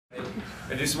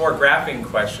I do some more graphing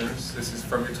questions. This is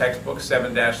from your textbook,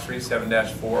 7-3,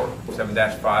 7-4,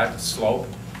 7-5, slope.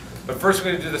 But first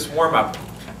we're going to do this warm-up.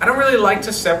 I don't really like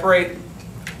to separate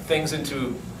things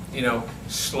into,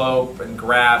 slope and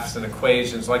graphs and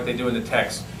equations like they do in the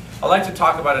text. I like to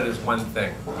talk about it as one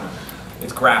thing.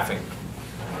 It's graphing.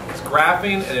 It's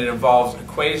graphing, and it involves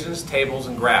equations, tables,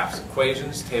 and graphs.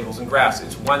 Equations, tables, and graphs.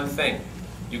 It's one thing.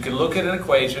 You can look at an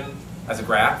equation as a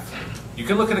graph. You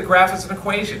can look at a graph as an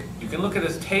equation. You can look at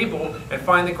a table and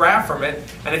find the graph from it.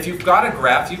 And if you've got a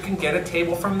graph, you can get a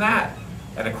table from that.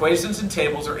 And equations and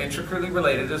tables are intricately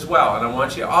related as well. And I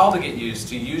want you all to get used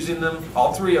to using them,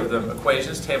 all three of them,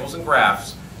 equations, tables, and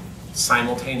graphs,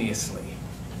 simultaneously,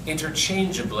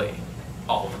 interchangeably,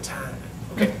 all the time.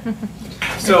 Okay?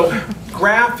 So,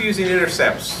 graph using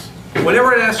intercepts.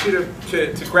 Whenever it asks you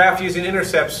to graph using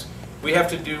intercepts, we have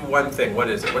to do one thing. What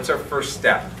is it? What's our first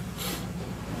step?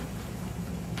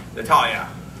 Natalia.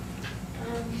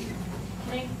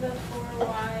 Make the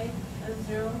 4y a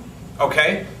 0.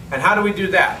 Okay, and how do we do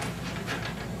that?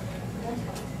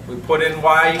 We put in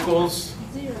y equals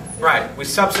 0. Right, we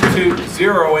substitute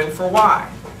 0 in for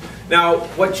y. Now,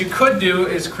 what you could do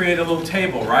is create a little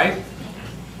table, right?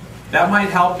 That might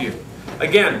help you.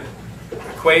 Again,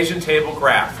 equation, table,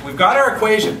 graph. We've got our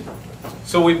equation.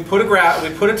 So we put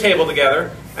a table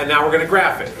together, and now we're going to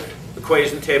graph it.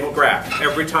 Equation, table, graph.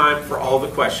 Every time for all the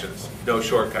questions. No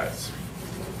shortcuts.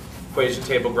 Equation,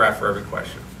 table, graph for every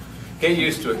question. Get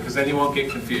used to it, because then you won't get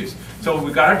confused. So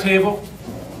we've got our table.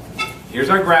 Here's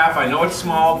our graph. I know it's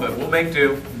small, but we'll make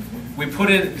do. We put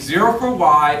in 0 for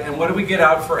y, and what do we get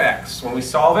out for x? When we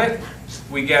solve it,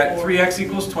 we get 3x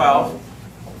equals 12.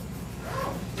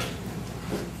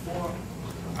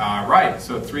 All right,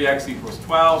 so 3x equals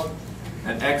 12,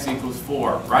 and x equals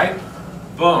 4, right?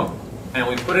 Boom. And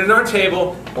we put it in our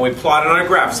table, and we plot it on our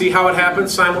graph. See how it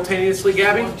happens simultaneously,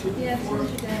 Gabby? Yes.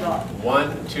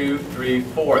 1, 2, 3,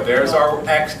 4. There's our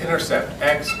x-intercept.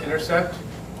 X-intercept.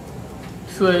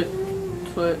 Foot.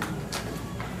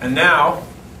 And now,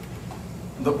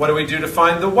 what do we do to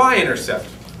find the y-intercept?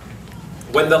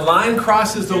 When the line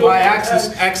crosses the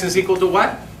y-axis, x is equal to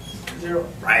what? 0.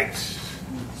 Right.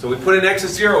 So we put in x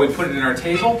is 0. We put it in our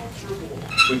table.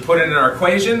 We put it in our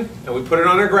equation, and we put it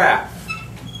on our graph.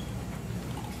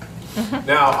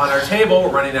 Now, on our table,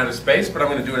 we're running out of space, but I'm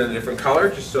going to do it in a different color,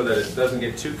 just so that it doesn't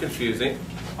get too confusing.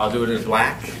 I'll do it in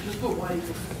black. Just put y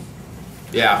equals.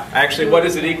 Yeah, actually, what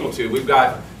is it equal to? We've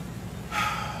got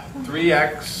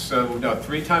 3x, so no,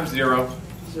 3 times 0,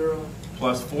 0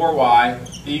 plus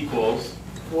 4y equals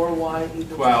 4y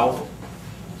equals 12.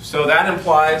 So that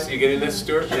implies, you getting this,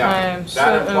 Stuart? Yeah. I'm so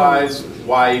That implies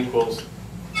y equals,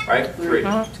 right? 3. Oh,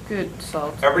 that's good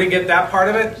salt. Everybody get that part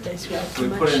of it? Did I scratch So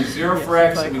too we put in much? 0 for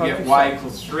x, and we get y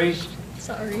equals 3.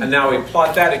 Sorry. And now we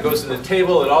plot that. It goes in the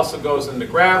table. It also goes in the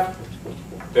graph.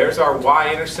 There's our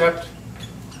y-intercept.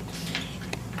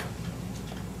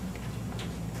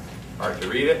 Hard to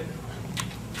read it.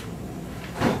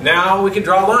 Now we can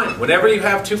draw a line. Whenever you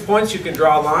have 2 points, you can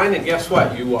draw a line. And guess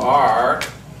what? You are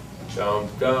dum,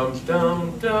 dum,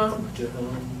 dum, dum,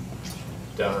 dum,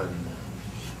 done.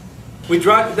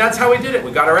 That's how we did it.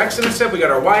 We got our x-intercept, we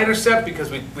got our y-intercept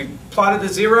because we plotted the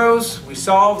zeros. We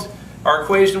solved our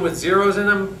equation with zeros in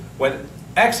them. When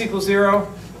x equals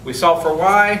 0, we solve for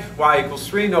y equals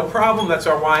 3, no problem. That's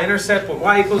our y-intercept. When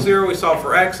y equals 0, we solve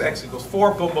for x equals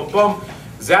 4, boom, boom, boom.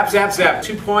 Zap, zap, zap.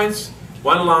 2 points,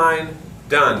 1 line,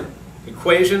 done.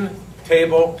 Equation,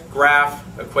 table, graph,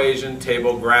 equation,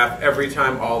 table, graph, every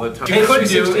time, all the time. You could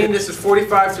do, this is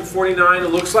 45 through 49. It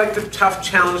looks like the tough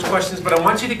challenge questions, but I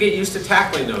want you to get used to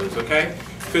tackling those, okay?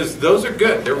 Because those are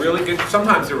good. They're really good.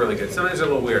 Sometimes they're really good. Sometimes they're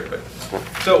a little weird. But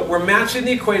so we're matching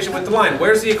the equation with the line.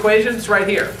 Where's the equation? It's right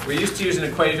here. We're used to using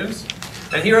equations.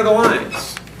 And here are the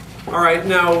lines. All right,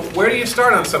 now, where do you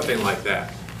start on something like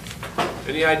that?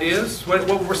 Any ideas? What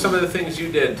were some of the things you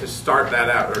did to start that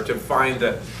out or to find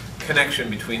the connection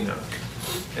between them?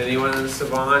 Anyone,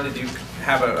 Savon, did you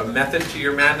have a method to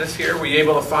your madness here? Were you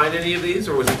able to find any of these,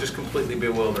 or was it just completely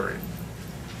bewildering?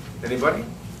 Anybody?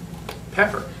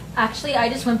 Pepper. Actually, I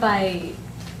just went by,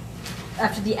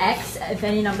 after the x, if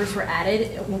any numbers were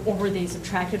added, or were they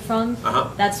subtracted from.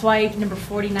 That's why number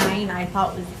 49 I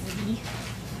thought was E.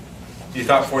 You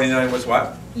thought 49 was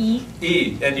what? E.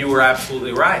 E, and you were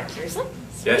absolutely right. Seriously?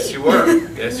 Yes, you were.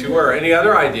 Yes, you were. Any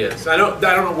other ideas? I don't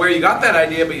know where you got that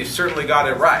idea, but you certainly got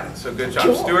it right. So good job,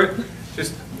 Cool. Stuart.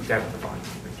 Just down with the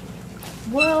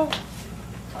bottom. Well,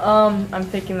 I'm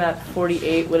thinking that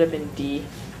 48 would have been D.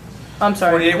 I'm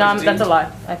sorry. 48 No, was D? that's a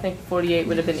lie. I think 48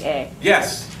 would have been A.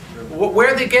 Yes.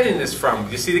 Where are they getting this from?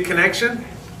 Do you see the connection?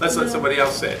 Let's let somebody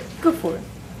else say it. Go for it.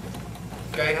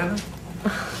 Okay, Hannah?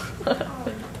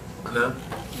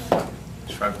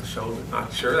 shoulder,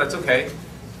 not sure, that's okay.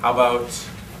 How about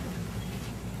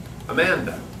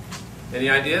Amanda? Any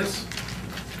ideas?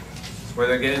 Where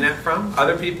they're getting that from?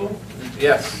 Other people?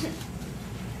 Yes.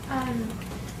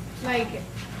 Like,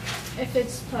 if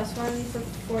it's +1 for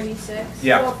 46.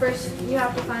 Yeah. Well, first you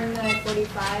have to find the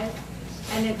 45,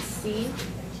 and it's C.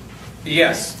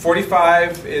 Yes,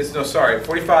 45 is, no, sorry,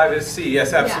 45 is C,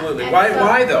 yes, absolutely. and Why, so-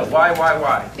 why though?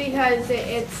 Why? Because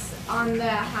it's on the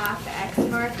half X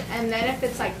mark, and then if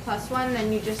it's like +1,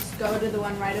 then you just go to the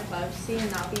one right above C, and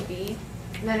that'll be B.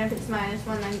 And then if it's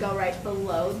 -1, then go right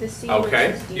below the C. Okay,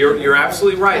 which is D. you're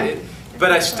absolutely right.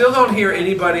 But I still don't hear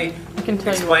anybody I can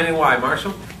tell you. explaining why.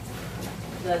 Marshall?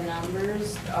 The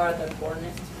numbers are the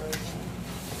coordinates for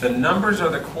the The numbers are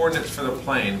the coordinates for the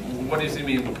plane. What does he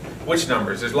mean? Which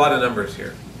numbers? There's a lot of numbers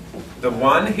here. The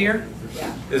 1 here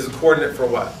yeah. is the coordinate for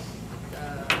what?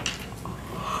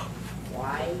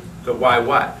 Y The y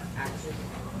what? axis.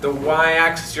 The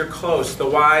y-axis, you're close. The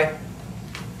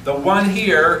 1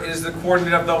 here is the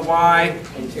coordinate of the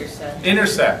Intercept.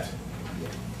 y-intercept.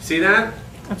 See that?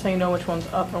 That's how you know which one's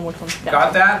up and which one's down.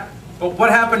 Got that? But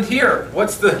what happened here?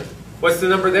 What's the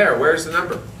number there? Where's the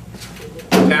number?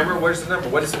 Tamara, where's the number?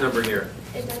 What is the number here?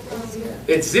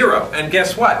 It's 0. And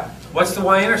guess what? What's the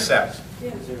y-intercept?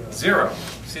 0.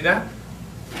 See that?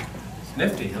 It's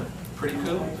nifty, huh? Pretty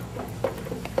cool.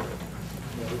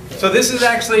 So this is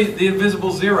actually the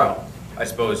invisible 0, I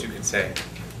suppose you could say.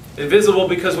 Invisible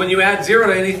because when you add 0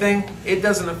 to anything, it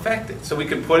doesn't affect it. So we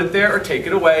can put it there or take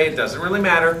it away. It doesn't really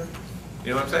matter.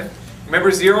 You know what I'm saying?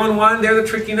 Remember 0 and 1, they're the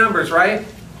tricky numbers, right?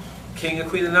 King and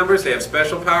queen of numbers, they have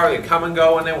special power. They come and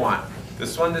go when they want.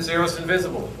 This one, the 0 is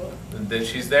invisible. And then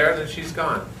she's there, then she's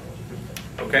gone.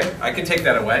 Okay, I can take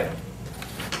that away.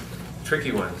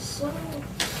 Tricky ones.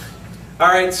 All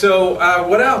right, so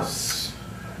what else?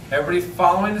 Everybody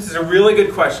following? This is a really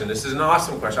good question. This is an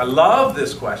awesome question. I love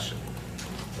this question.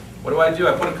 What do?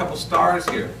 I put a couple stars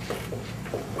here.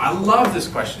 I love this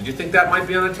question. Do you think that might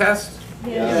be on a test?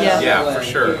 Yeah. Yeah, for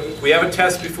sure. We have a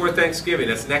test before Thanksgiving.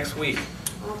 That's next week.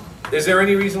 Is there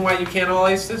any reason why you can't all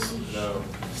ace this? No.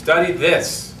 Study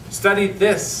this. Study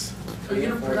this. Are you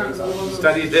gonna pronounce all of those?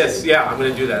 Study this. Yeah, I'm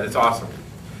going to do that. It's awesome.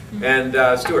 And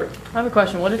Stuart? I have a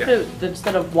question. What if Yeah. it,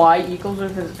 instead of y equals,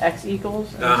 if it's x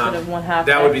equals, instead of 1/2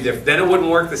 That would be x? different. Then it wouldn't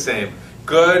work the same.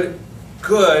 Good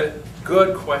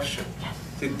question.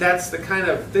 See, that's the kind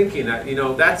of thinking that, you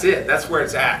know, that's it. That's where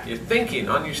it's at. You're thinking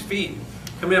on your feet,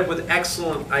 coming up with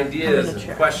excellent ideas I'm in the and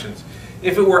chair. questions.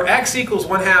 If it were x equals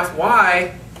 1/2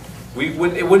 y,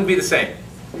 it wouldn't be the same.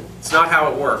 It's not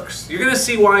how it works. You're going to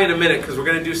see why in a minute because we're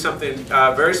going to do something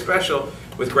very special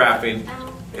with graphing.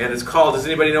 And it's called, does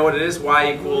anybody know what it is?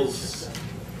 Y equals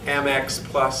mx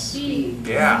plus D.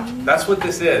 Yeah, that's what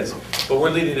this is. But we're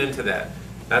leading into that.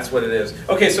 That's what it is.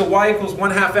 Okay, so y equals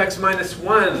 1/2 x minus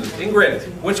 1. Ingrid,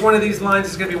 which one of these lines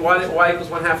is going to be y equals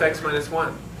 1/2 x minus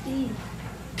 1? D.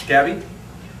 Gabby?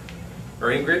 Or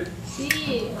Ingrid?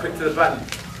 D. Quick to the button.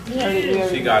 Yeah,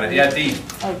 She got it. Yeah, D.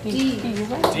 Oh, D. You're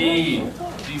right. D.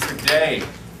 D for day.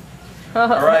 All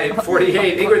right,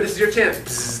 48. Ingrid, this is your chance.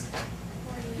 Psst.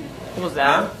 What was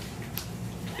Huh? that?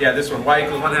 Yeah, this one. Y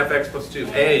equals 1/2 x plus 2.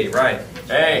 A, right.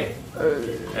 A.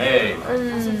 A.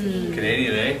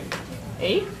 Canadian A.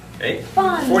 8? A.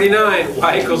 49.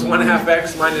 Y equals 1/2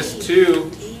 x minus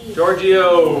 2.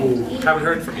 Giorgio. Haven't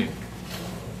heard from you.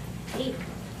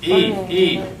 E.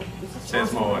 E.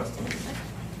 Says Moa.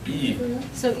 E.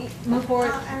 So move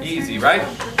forward. Easy, right?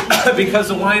 Because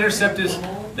the y-intercept is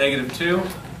 -2.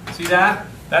 See that?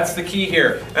 That's the key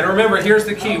here. And remember, here's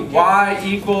the key. Y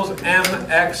equals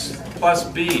mx plus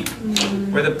b.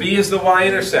 Where the b is the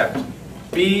y-intercept.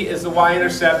 B is the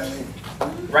y-intercept.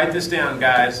 Write this down,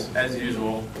 guys, as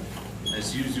usual.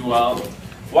 As usual.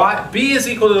 B is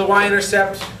equal to the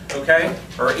y-intercept, okay?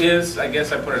 Or is, I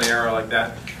guess I put an arrow like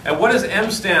that. And what does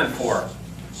m stand for?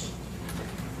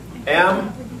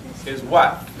 M is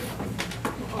what?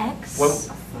 X.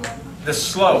 The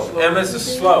slope. M is the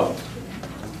slope.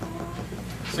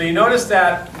 So you notice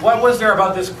that, what was there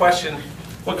about this question?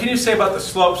 What can you say about the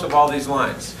slopes of all these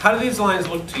lines? How do these lines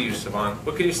look to you, Siobhan?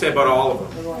 What can you say about all of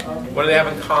them? What do they have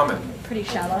in common? Pretty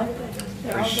shallow.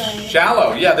 They're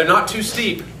shallow. Yeah, they're not too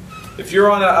steep. If you're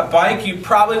on a bike, you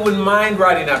probably wouldn't mind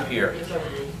riding up here.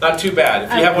 Not too bad.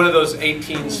 If you have one of those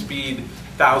 18-speed,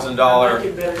 $1,000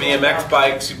 BMX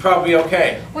bikes, you'd probably be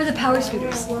okay. Or the power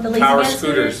scooters. The lazy Power man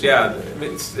scooters, yeah.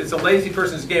 It's a lazy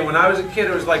person's game. When I was a kid,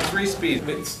 it was like 3 speed.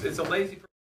 It's a lazy